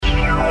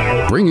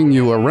bringing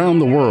you around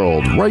the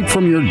world right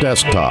from your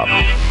desktop.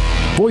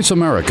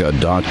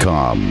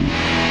 VoiceAmerica.com.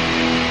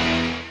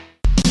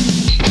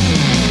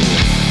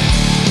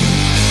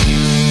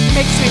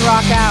 Makes me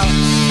rock out.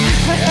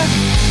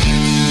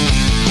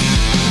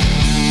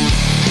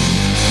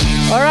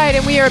 All right,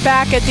 and we are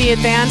back at the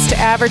Advanced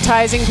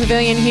Advertising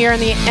Pavilion here in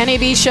the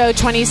NAB Show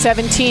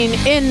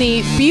 2017 in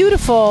the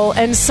beautiful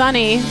and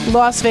sunny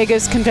Las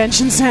Vegas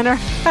Convention Center,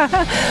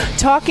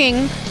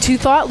 talking to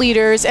thought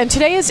leaders. And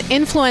today is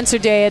Influencer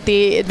Day at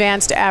the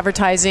Advanced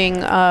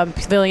Advertising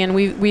Pavilion.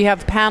 We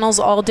have panels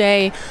all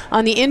day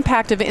on the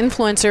impact of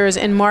influencers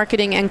in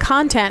marketing and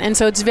content. And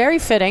so it's very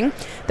fitting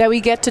that we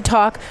get to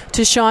talk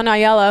to Sean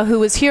Ayala, who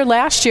was here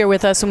last year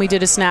with us when we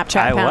did a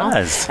Snapchat panel.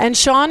 I was. And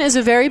Sean is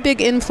a very big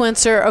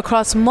influencer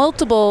across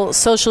multiple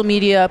social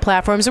media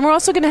platforms. And we're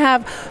also going to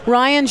have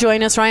Ryan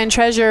join us, Ryan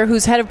Treasure,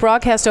 who's head of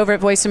broadcast over at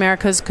Voice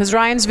America, because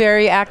Ryan's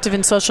very active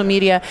in social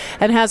media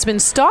and has been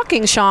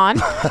stalking Sean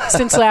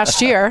since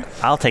last year.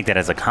 I'll take that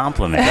as a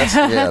compliment.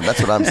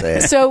 That's what I'm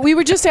saying. So we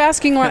were just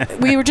asking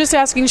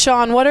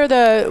Sean what are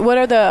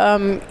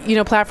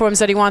the platforms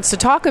that he wants to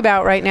talk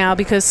about right now,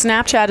 because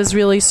Snapchat is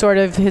really sort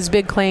of his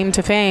big claim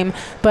to fame.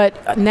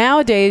 But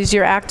nowadays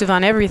you're active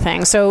on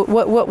everything. So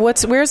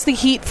where's the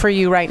heat for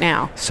you right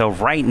now? So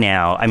right now,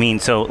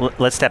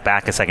 let's step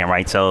back a second,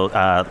 right? So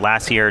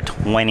last year,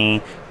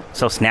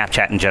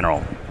 Snapchat in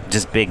general,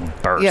 just big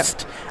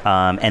burst. Yep.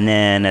 And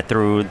then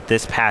through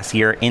this past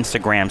year,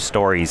 Instagram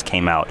stories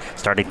came out,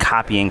 started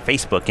copying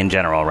Facebook in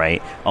general,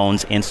 right?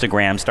 Owns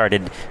Instagram,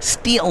 started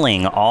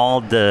stealing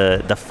all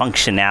the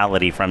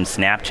functionality from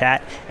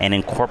Snapchat and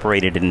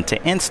incorporated it into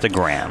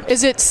Instagram.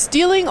 Is it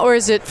stealing or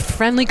is it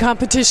friendly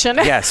competition?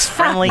 Yes,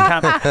 friendly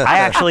competition. I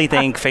actually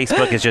think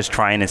Facebook is just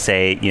trying to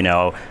say,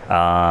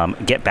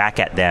 get back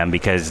at them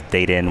because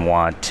they didn't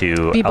want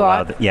to be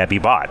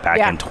bought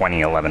back in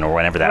 2011 or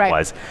whenever that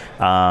was.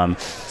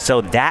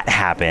 So that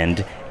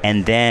happened.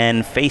 And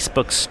then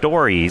Facebook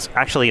Stories,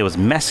 actually it was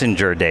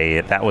Messenger Day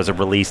that was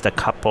released a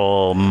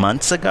couple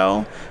months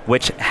ago,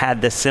 which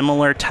had the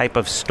similar type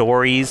of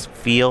stories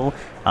feel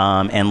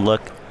and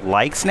look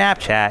like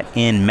Snapchat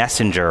in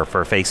Messenger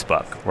for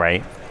Facebook,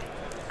 right?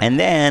 And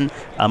then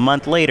a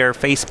month later,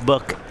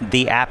 Facebook,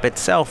 the app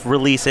itself,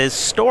 releases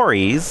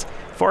Stories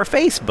for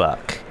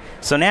Facebook.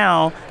 So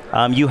now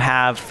you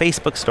have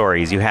Facebook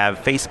Stories, you have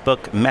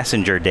Facebook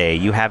Messenger Day,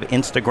 you have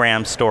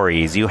Instagram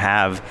Stories, you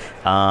have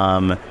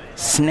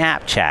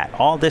Snapchat,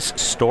 all this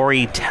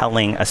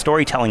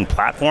storytelling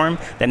platform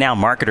that now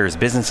marketers,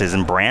 businesses,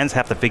 and brands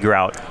have to figure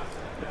out,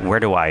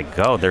 where do I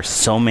go? There's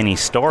so many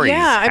stories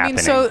happening.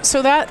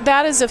 So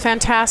that is a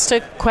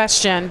fantastic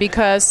question,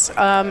 because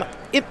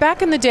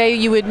back in the day,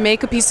 you would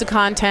make a piece of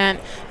content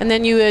and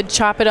then you would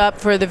chop it up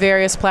for the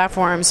various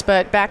platforms.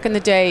 But back in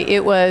the day,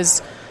 it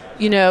was,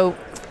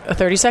 a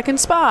 30-second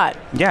spot.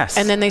 Yes.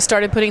 And then they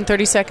started putting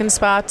 30-second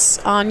spots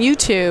on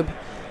YouTube.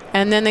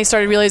 And then they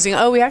started realizing,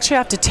 we actually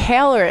have to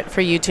tailor it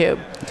for YouTube.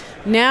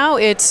 Now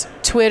it's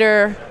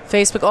Twitter,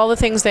 Facebook, all the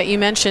things that you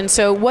mentioned.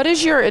 So what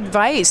is your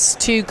advice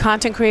to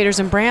content creators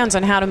and brands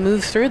on how to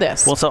move through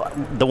this? Well, so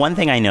the one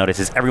thing I notice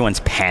is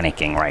everyone's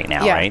panicking right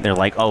now, right? They're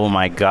like, oh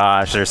my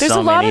gosh, there's so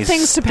a lot many of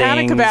things to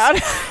panic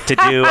about to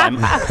do.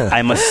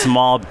 I'm a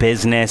small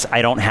business.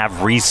 I don't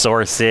have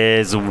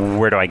resources.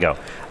 Where do I go?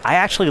 I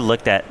actually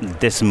looked at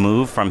this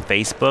move from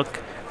Facebook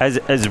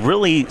as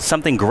really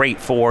something great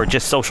for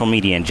just social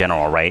media in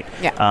general, right?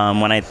 Yeah.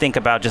 When I think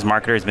about just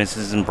marketers,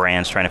 businesses, and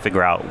brands trying to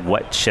figure out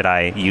what should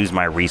I use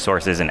my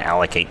resources and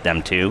allocate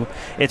them to,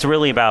 it's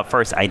really about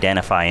first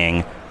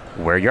identifying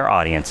where your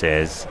audience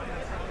is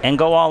and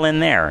go all in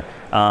there.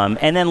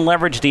 And then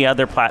leverage the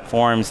other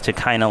platforms to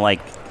kind of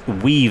like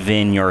weave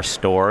in your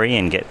story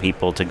and get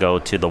people to go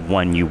to the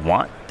one you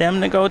want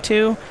them to go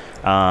to.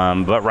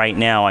 But right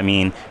now,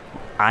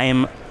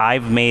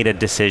 I've made a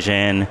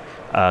decision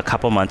a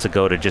couple months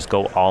ago to just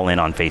go all in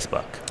on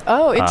Facebook.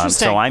 Oh, interesting.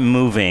 So I'm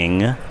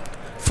moving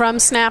from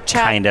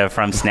Snapchat,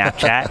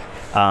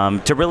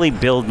 to really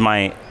build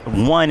my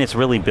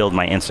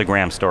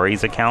Instagram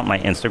Stories account, my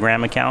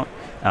Instagram account,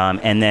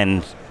 and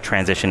then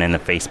transition into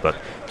Facebook,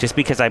 just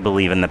because I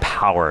believe in the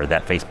power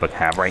that Facebook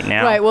have right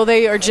now. Right. Well,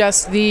 they are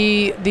just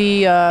the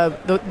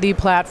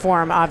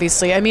platform,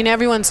 obviously.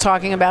 Everyone's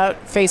talking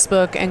about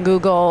Facebook and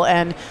Google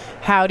and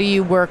how do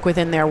you work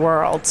within their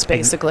worlds,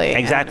 basically.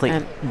 Exactly.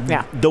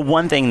 The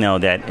one thing, though,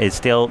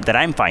 that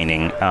I'm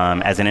finding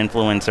as an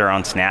influencer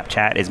on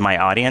Snapchat is my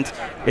audience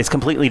is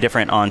completely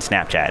different on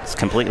Snapchat. It's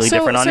completely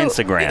different on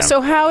Instagram. So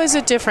how is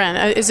it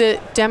different? Is it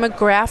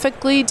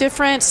demographically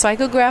different,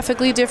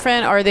 psychographically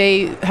different? Are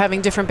they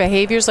having different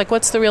behaviors? Like,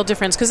 what's the real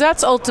difference? Because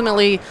that's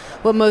ultimately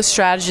what most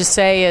strategists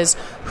say is,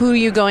 who are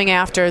you going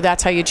after?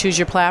 That's how you choose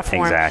your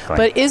platform. Exactly.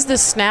 But is the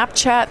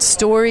Snapchat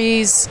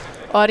Stories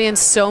audience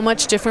so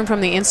much different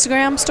from the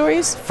Instagram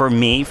stories? For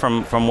me,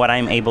 from what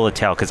I'm able to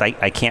tell, because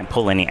I can't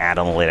pull any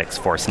analytics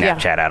for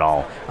Snapchat at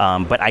all,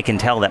 but I can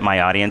tell that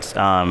my audience,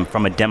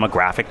 from a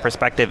demographic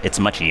perspective, it's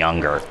much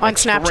younger. On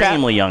Snapchat?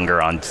 Extremely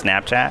younger on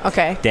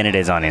Snapchat than it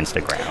is on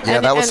Instagram.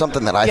 Yeah, that was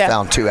something that I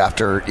found too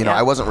after,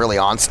 I wasn't really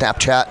on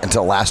Snapchat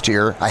until last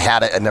year. I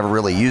had it and never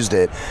really used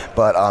it,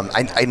 but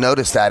I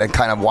noticed that, and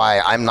kind of why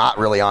I'm not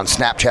really on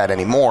Snapchat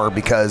anymore,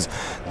 because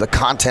the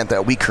content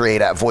that we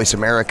create at Voice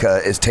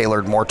America is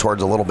tailored more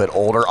towards a little bit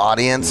older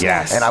audience.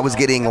 Yes. And I was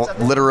getting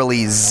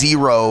literally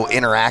zero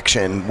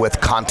interaction with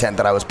content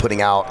that I was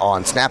putting out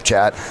on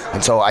Snapchat,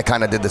 and so I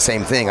kind of did the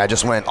same thing. I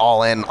just went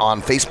all in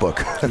on Facebook.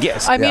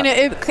 Yes. I mean,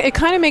 it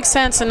kind of makes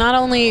sense, and not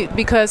only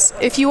because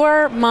if you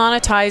are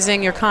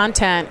monetizing your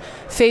content,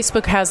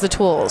 Facebook has the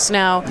tools.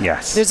 Now,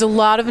 there's a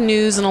lot of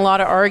news and a lot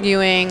of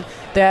arguing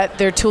that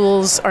their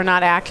tools are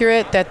not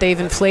accurate, that they've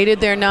inflated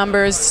their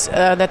numbers,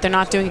 that they're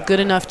not doing a good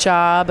enough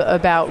job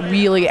about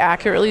really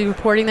accurately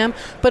reporting them.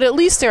 But at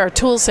least there are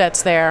tool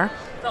sets there.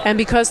 And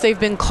because they've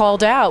been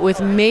called out with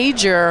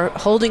major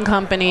holding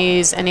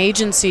companies and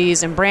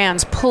agencies and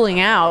brands pulling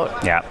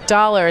out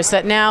dollars,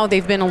 that now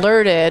they've been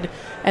alerted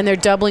and they're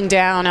doubling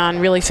down on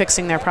really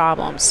fixing their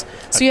problems.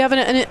 So you have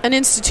an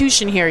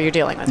institution here you're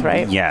dealing with,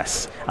 right?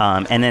 Yes.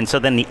 And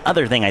then the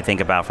other thing I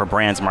think about for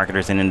brands,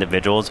 marketers, and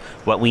individuals,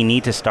 what we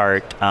need to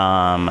start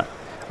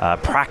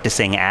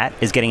practicing at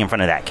is getting in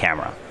front of that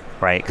camera.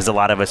 Right, because a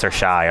lot of us are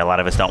shy. A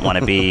lot of us don't want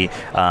to be,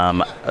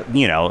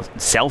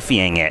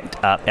 selfieing it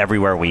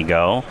everywhere we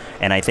go.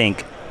 And I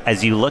think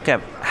as you look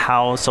at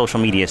how social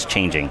media is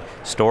changing,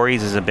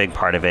 stories is a big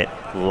part of it.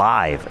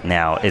 Live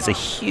now is a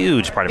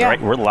huge part of it.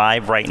 Right, we're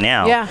live right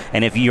now. Yeah.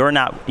 And if you're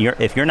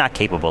not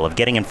capable of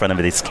getting in front of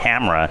this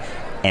camera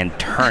and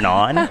turn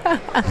on,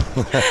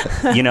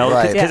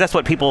 because that's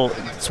what people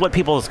is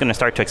going to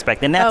start to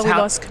expect, and that's we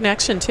lost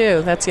connection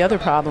too. That's the other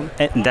problem.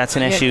 And that's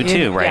an issue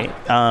too, right?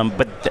 Yeah.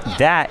 But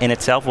that in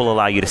itself will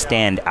allow you to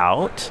stand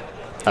out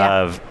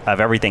of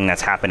everything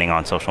that's happening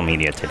on social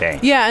media today.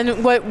 Yeah,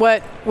 and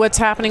what's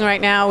happening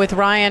right now with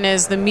Ryan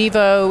is the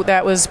Mevo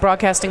that was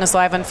broadcasting us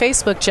live on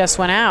Facebook just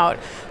went out.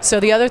 So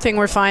the other thing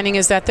we're finding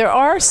is that there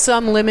are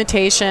some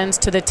limitations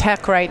to the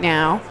tech right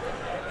now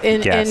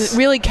in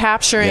really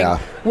capturing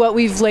what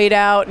we've laid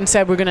out and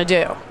said we're going to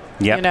do.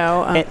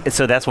 Yep.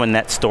 So that's when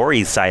that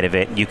stories side of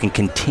it, you can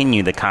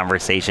continue the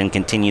conversation,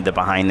 continue the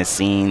behind the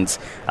scenes,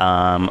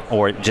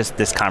 or just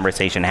this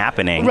conversation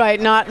happening.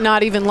 Right,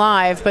 not even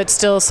live, but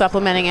still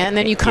supplementing it. And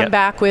then you come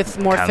back with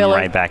more filler.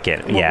 Right back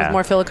in, with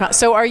more filler.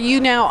 So are you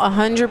now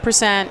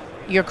 100%,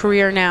 your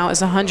career now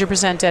is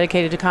 100%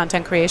 dedicated to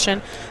content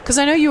creation? Because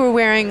I know you were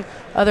wearing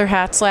other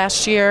hats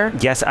last year.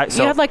 Yes.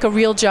 You had like a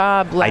real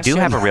job last year. I do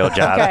have a real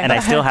job, and I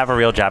still have a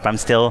real job. I'm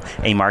still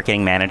a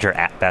marketing manager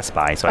at Best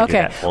Buy, so I do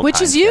that full-time.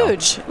 Which is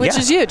huge,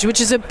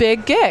 which is a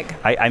big gig.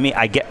 I mean,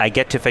 I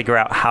get to figure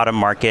out how to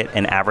market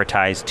and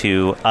advertise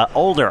to an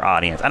older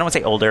audience. I don't want to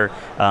say older,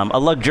 a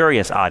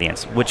luxurious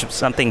audience, which is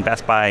something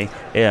Best Buy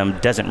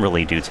doesn't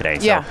really do today.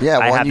 So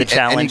I have the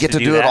challenge and you get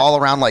to do it all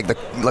around like the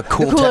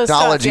cool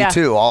technology stuff,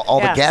 too,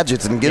 all the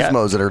gadgets and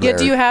gizmos that are there.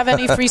 Do you have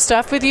any free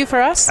stuff with you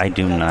for us? I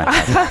do not.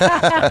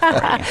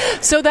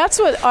 So that's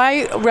what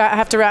I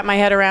have to wrap my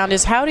head around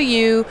is how do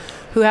you,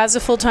 who has a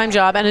full-time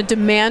job and a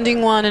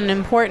demanding one and an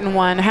important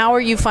one, how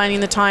are you finding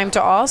the time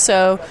to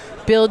also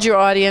build your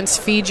audience,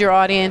 feed your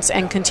audience,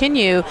 and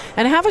continue,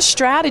 and have a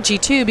strategy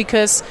too,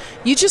 because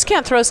you just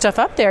can't throw stuff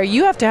up there.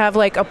 You have to have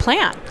like a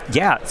plan.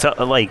 Yeah. So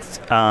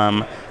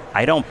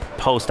I don't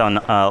post on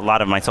a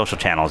lot of my social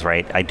channels,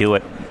 right? I do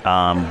it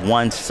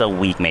once a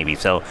week maybe.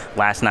 So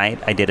last night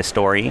I did a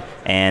story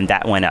and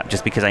that went up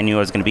just because I knew I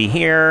was going to be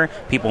here.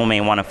 People may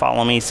want to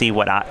follow me, see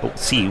what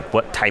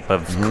type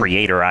of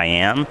creator I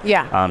am.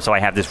 Yeah. So I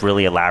have this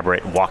really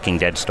elaborate Walking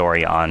Dead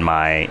story on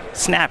my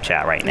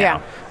Snapchat right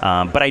now.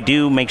 Yeah. But I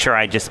do make sure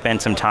I just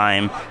spend some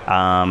time.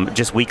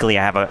 Just weekly,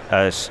 I have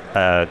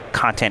a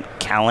content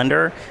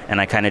calendar,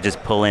 and I kind of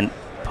just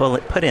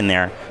put in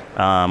there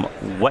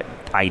what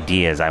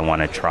ideas I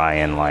want to try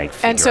and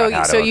figure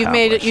out how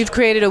to you've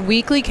created a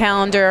weekly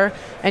calendar,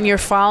 and you're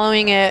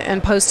following it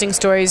and posting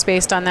stories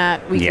based on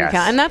that weekly calendar.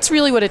 And that's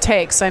really what it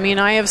takes. I mean,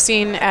 I have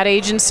seen at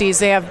agencies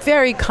they have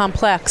very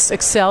complex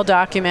Excel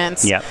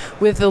documents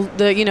with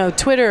the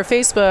Twitter,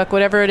 Facebook,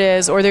 whatever it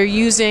is, or they're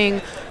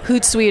using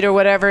Hootsuite or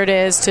whatever it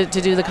is to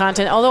do the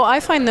content. Although I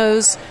find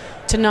those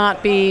to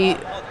not be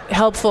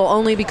helpful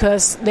only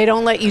because they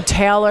don't let you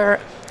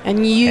tailor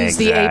and use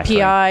the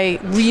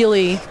API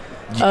really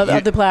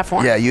of the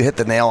platform. Yeah, you hit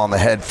the nail on the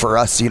head. For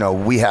us,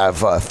 we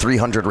have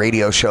 300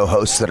 radio show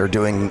hosts that are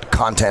doing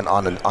content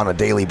on a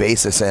daily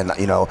basis, and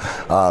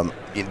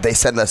they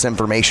send us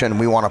information.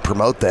 We want to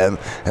promote them,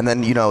 and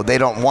then they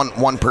don't.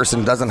 One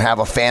person doesn't have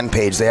a fan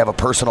page; they have a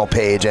personal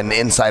page, and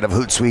inside of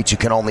Hootsuite, you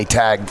can only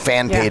tag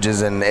fan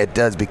pages, and it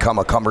does become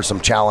a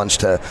cumbersome challenge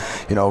to,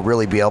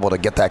 really be able to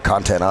get that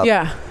content up.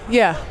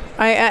 Yeah.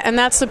 And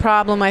that's the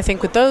problem, I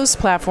think, with those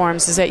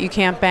platforms is that you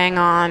can't bang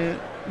on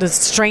the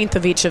strength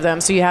of each of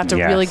them, so you have to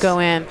really go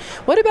in.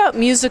 What about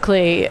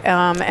Musical.ly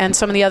and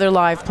some of the other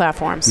live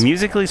platforms?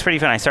 Musical.ly is pretty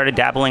fun. I started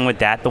dabbling with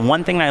that. The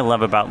one thing I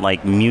love about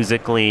like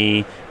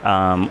Musical.ly,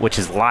 which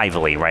is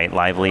Lively, right?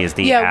 Lively is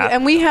the app.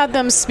 And we had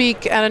them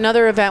speak at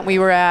another event we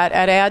were at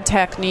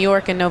AdTech New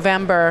York in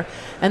November,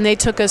 and they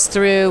took us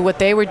through what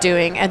they were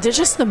doing. And there's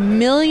just the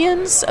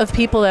millions of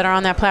people that are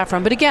on that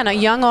platform. But again, a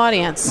young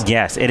audience.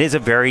 Yes, it is a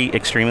very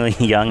extremely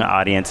young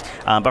audience.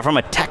 But from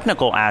a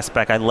technical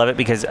aspect, I love it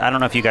because I don't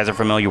know if you guys are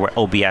familiar with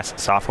OBS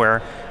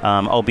software.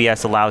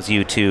 OBS allows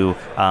you to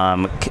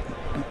kind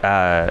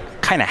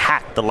of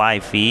hack the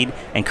live feed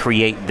and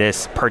create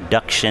this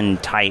production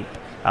type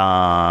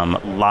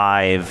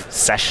live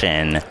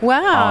session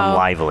on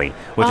Lively,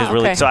 which is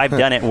really so. I've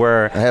done it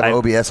where I have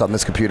OBS on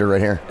this computer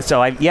right here.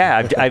 So I've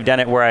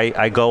done it where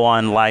I go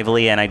on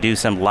Lively and I do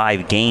some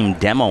live game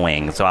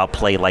demoing. So I'll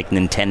play like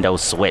Nintendo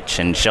Switch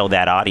and show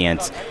that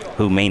audience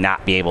who may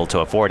not be able to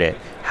afford it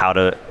how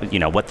to,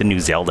 what the new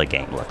Zelda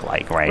game looked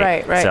like,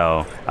 right? Right.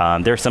 So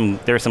there's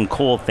some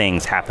cool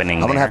things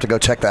happening. I'm gonna have to go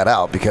check that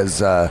out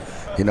because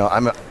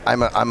I'm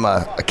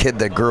a kid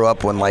that grew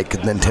up when like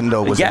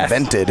Nintendo was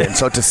invented, and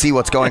so to see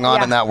what's going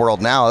on in that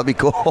world now, that'd be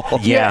cool.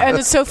 Yeah, and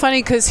it's so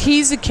funny because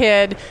he's a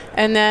kid,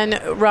 and then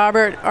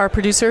Robert, our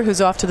producer,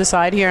 who's off to the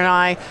side here,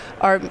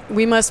 and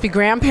we must be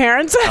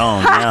grandparents.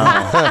 Oh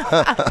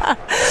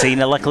no! See,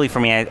 luckily for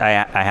me,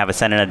 I have a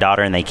son and a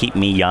daughter, and they keep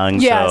me young,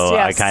 so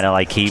I kind of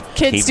like keep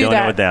doing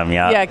it with them.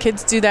 Yeah,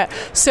 kids do that.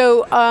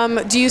 So,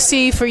 do you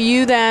see for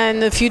you then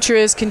the future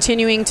is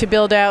continuing to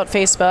build out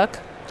Facebook?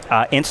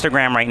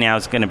 Instagram right now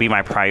is going to be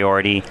my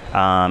priority,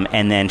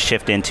 and then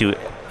shift into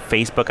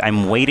Facebook.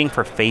 I'm waiting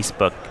for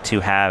Facebook to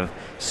have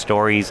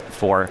stories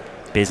for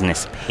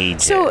business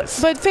pages.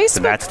 But Facebook, so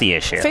that's the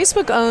issue.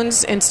 Facebook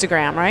owns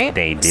Instagram, right?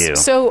 They do.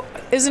 So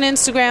isn't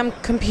Instagram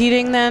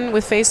competing then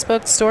with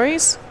Facebook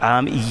stories?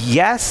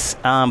 Yes,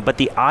 but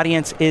the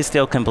audience is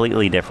still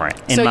completely different.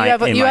 So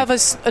you have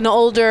an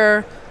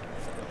older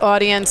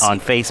audience on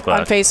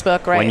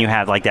Facebook, right? When you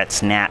have like that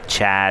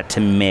Snapchat to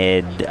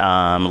mid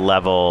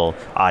level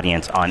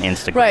audience on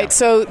Instagram, right?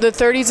 So the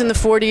 30s and the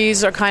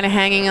 40s are kind of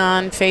hanging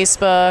on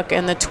Facebook,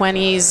 and the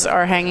 20s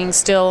are hanging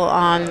still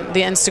on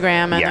the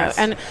Instagram.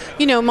 And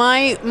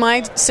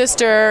my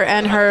sister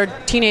and her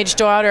teenage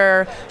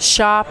daughter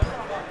shop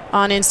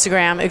on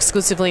Instagram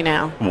exclusively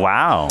now.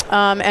 Wow.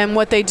 And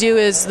what they do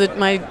is that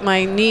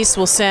my niece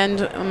will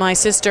send my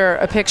sister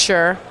a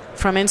picture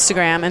from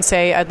Instagram and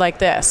say, "I'd like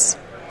this."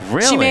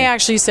 Really? She may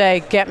actually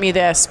say, "Get me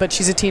this," but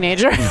she's a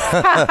teenager.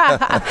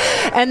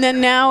 And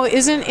then now,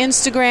 isn't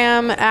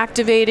Instagram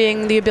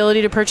activating the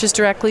ability to purchase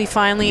directly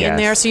finally in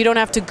there? So you don't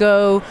have to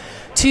go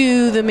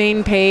to the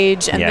main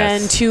page and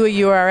then to a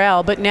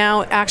URL. But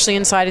now, actually,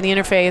 inside of the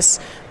interface,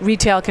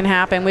 retail can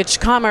happen, which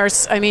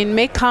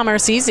make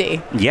commerce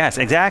easy. Yes,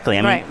 exactly.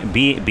 I mean,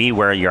 be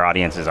where your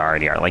audiences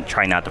already are. Like,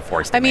 try not to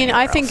force them.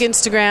 I think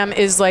Instagram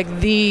is like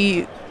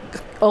the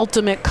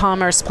ultimate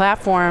commerce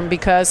platform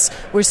because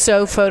we're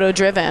so photo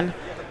driven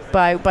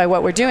by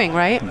what we're doing,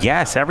 right?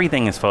 Yes,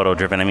 everything is photo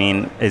driven. I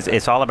mean,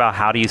 it's all about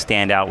how do you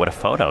stand out with a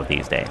photo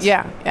these days.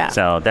 Yeah.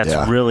 So that's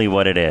really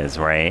what it is,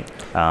 right?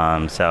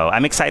 So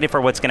I'm excited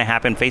for what's going to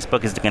happen.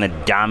 Facebook is going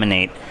to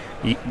dominate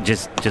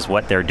just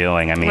what they're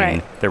doing. I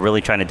mean, they're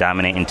really trying to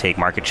dominate and take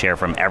market share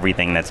from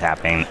everything that's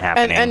happening.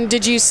 And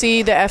did you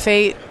see the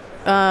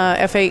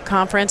F8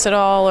 conference at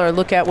all, or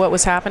look at what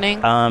was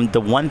happening?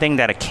 The one thing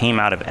that came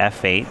out of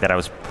F8 that I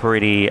was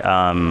pretty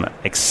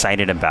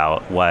excited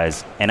about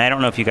was, and I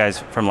don't know if you guys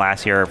from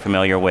last year are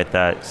familiar with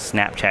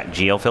Snapchat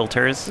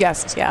geofilters.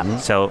 Yes, yeah. Mm-hmm.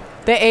 So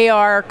the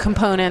AR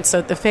components.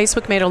 So the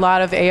Facebook made a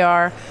lot of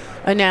AR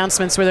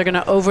announcements where they're going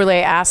to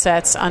overlay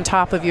assets on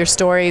top of your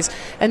stories,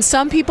 and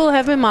some people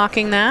have been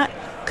mocking that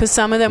because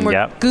some of them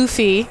were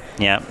goofy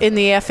in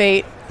the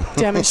F8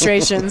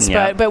 demonstrations.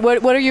 But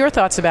what are your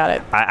thoughts about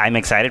it? I'm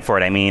excited for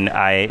it. I mean,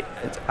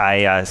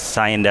 I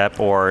signed up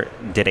or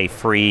did a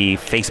free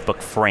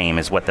Facebook frame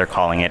is what they're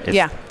calling it.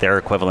 It's their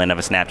equivalent of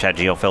a Snapchat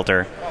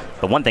geofilter.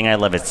 The one thing I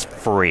love is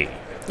free.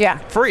 Yeah.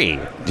 Free.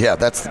 Yeah,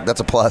 that's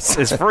a plus.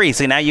 It's free.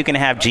 So now you can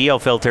have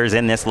geofilters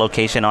in this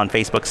location on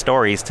Facebook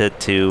stories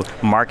to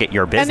market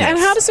your business. And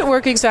how does it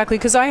work exactly?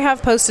 Because I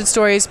have posted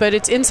stories, but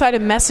it's inside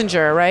of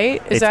Messenger,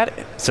 right?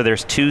 So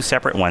there's two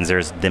separate ones.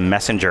 There's the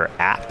Messenger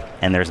app,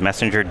 and there's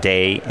Messenger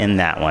Day in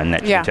that one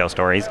that you can tell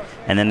stories.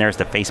 And then there's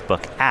the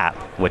Facebook app,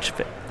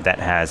 that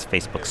has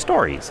Facebook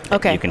stories.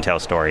 You can tell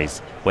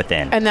stories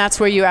within. And that's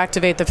where you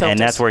activate the filters. And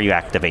that's where you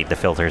activate the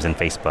filters in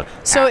Facebook.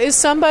 So is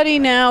somebody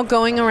now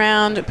going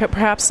around,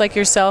 perhaps like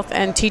yourself,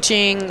 and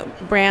teaching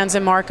brands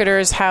and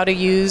marketers how to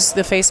use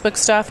the Facebook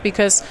stuff?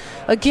 Because,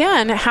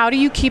 again, how do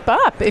you keep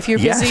up if you're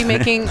busy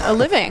making a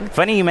living?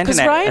 Funny you mentioned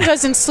that. Because Ryan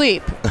doesn't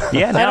sleep.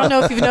 I don't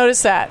know if you've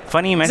noticed that.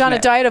 Funny you mentioned He's on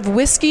a diet of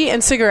whiskey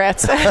and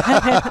cigarettes.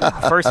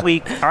 First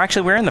week, or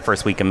actually we're in the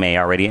first week of May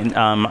already. And,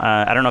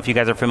 I don't know if you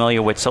guys are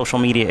familiar with Social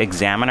Media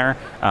Examiner.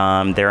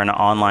 They're an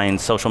online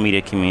social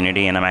media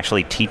community, and I'm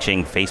actually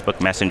teaching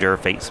Facebook Messenger,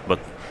 Facebook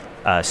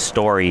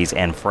stories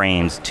and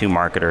frames to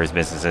marketers,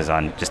 businesses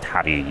on just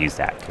how do you use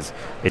that, because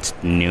it's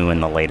new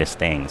and the latest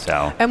thing.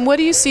 So. And what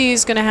do you see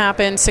is going to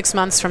happen 6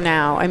 months from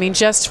now? I mean,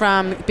 just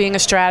from being a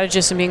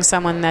strategist and being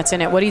someone that's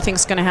in it, what do you think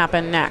is going to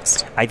happen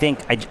next?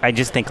 I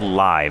just think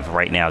live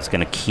right now is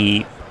going to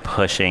keep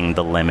pushing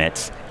the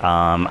limits.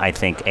 I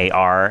think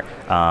AR,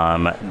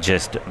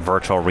 just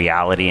virtual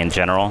reality in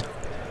general,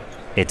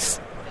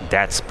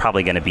 that's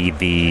probably going to be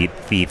the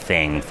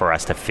thing for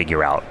us to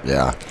figure out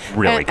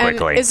really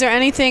quickly. And is there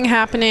anything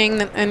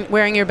happening and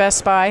wearing your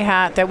Best Buy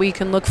hat that we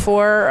can look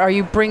for? Are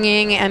you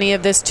bringing any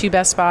of this to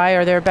Best Buy?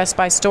 Are there Best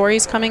Buy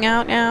stories coming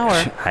out now?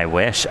 Or? I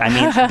wish. I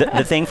mean,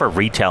 the thing for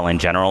retail in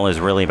general is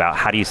really about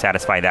how do you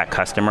satisfy that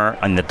customer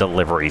on the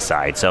delivery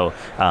side. So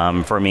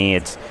for me,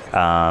 it's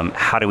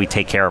how do we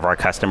take care of our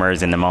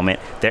customers in the moment?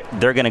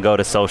 They're going to go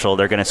to social,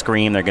 they're going to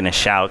scream, they're going to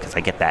shout, because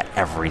I get that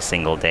every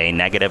single day,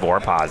 negative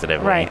or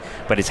positive. Right.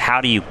 But it's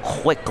how do you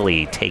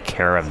quickly take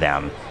care of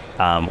them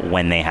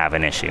when they have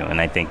an issue.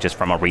 And I think just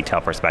from a retail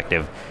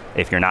perspective,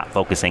 if you're not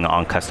focusing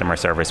on customer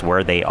service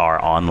where they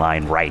are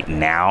online right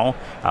now,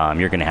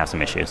 you're going to have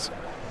some issues.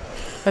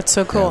 That's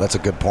so cool. Yeah, that's a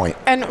good point.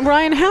 And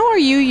Ryan, how are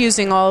you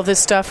using all of this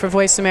stuff for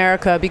Voice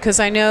America? Because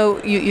I know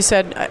you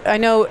said, I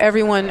know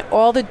everyone,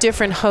 all the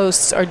different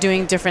hosts are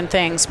doing different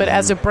things, but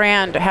as a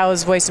brand, how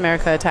is Voice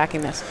America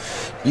attacking this?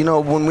 You know,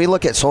 when we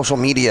look at social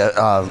media,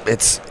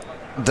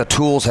 the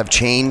tools have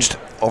changed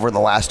over the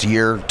last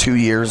year, 2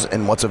 years,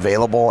 and what's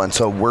available, and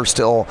so we're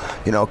still,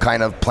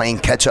 kind of playing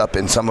catch up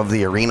in some of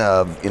the arena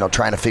of,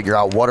 trying to figure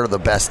out what are the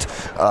best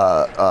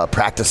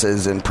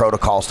practices and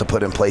protocols to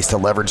put in place to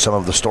leverage some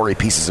of the story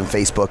pieces in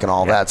Facebook and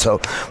all that. So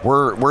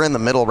we're in the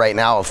middle right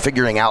now of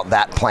figuring out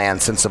that plan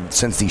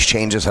since these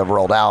changes have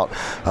rolled out,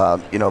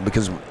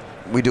 because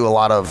we do a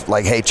lot of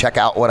hey, check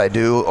out what I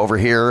do over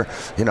here,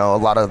 a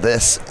lot of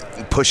this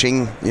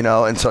pushing,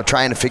 and so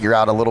trying to figure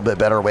out a little bit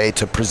better way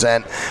to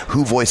present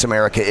who Voice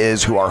America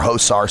is, who our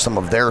hosts are, some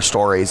of their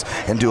stories,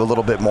 and do a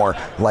little bit more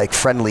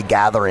friendly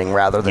gathering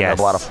rather than a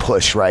lot of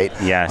push, right?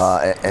 Yes.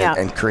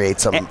 And create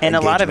some and a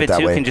lot of it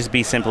too way. Can just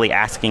be simply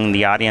asking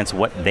the audience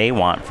what they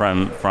want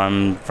from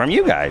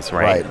you guys,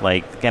 right?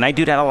 And I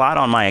do that a lot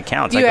on my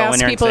accounts. You I go ask in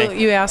there people, and say,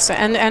 you ask,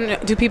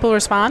 and do people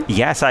respond?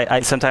 Yes,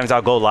 I sometimes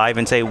I'll go live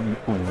and say,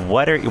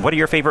 what are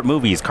your favorite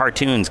movies,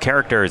 cartoons,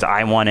 characters?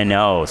 I want to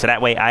know, so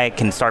that way I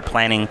can start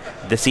planting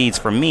the seeds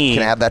for me. You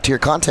can add that to your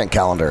content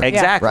calendar.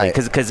 Exactly,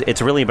 because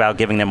it's really about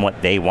giving them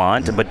what they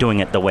want, but doing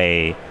it the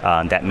way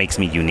that makes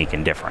me unique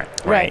and different.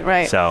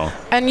 Right. So,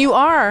 and you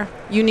are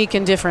unique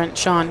and different,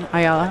 Sean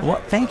Ayala.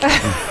 Well, thank you.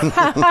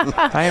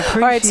 I appreciate.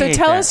 All right, so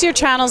tell us your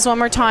channels one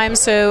more time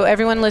so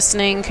everyone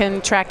listening can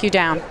track you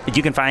down.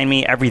 You can find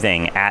me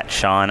everything at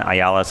Sean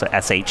Ayala, so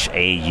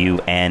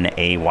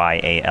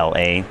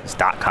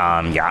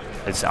ShaunAyala.com. Yeah,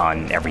 it's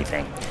on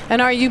everything.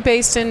 And are you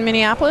based in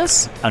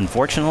Minneapolis?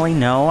 Unfortunately,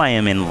 no. I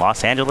am in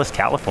Los Angeles,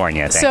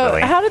 California.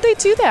 Thankfully. So how did they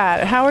do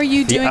that? How are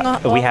you doing?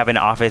 We have an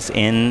office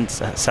in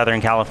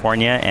Southern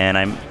California,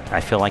 and I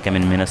feel like I'm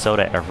in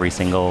Minnesota every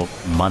single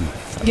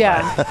month.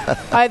 Yeah,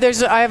 I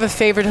have a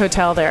favorite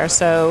hotel there,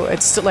 so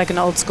it's like an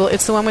old school.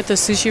 It's the one with the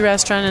sushi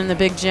restaurant and the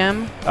big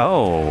gym.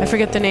 Oh, I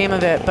forget the name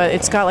of it, but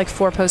it's got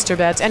 4-poster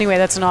beds. Anyway,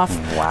 that's an off.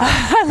 Wow,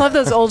 I love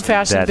those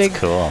old-fashioned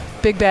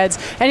big beds.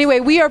 Anyway,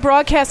 we are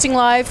broadcasting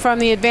live from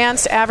the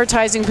Advanced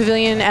Advertising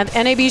Pavilion at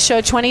NAB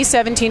Show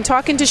 2017,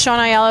 talking to Sean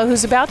Ayala,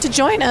 who's about to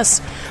join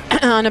us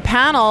on a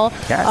panel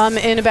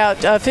in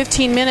about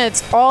 15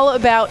 minutes, all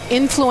about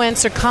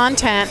influencer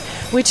content,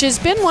 which has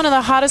been one of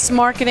the hottest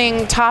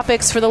marketing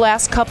topics for the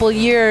last couple of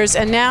years,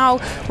 and now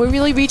we're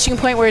really reaching a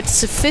point where it's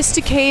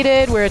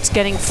sophisticated, where it's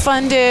getting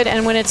funded,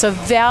 and when it's a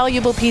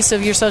valuable piece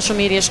of your social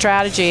media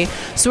strategy.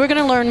 So we're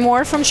going to learn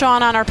more from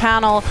Sean on our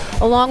panel,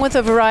 along with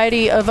a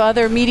variety of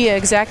other media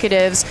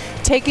executives,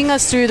 taking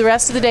us through the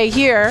rest of the day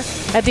here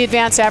at the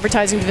Advanced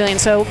Advertising Pavilion.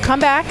 So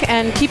come back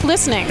and keep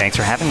listening. Thanks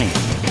for having me.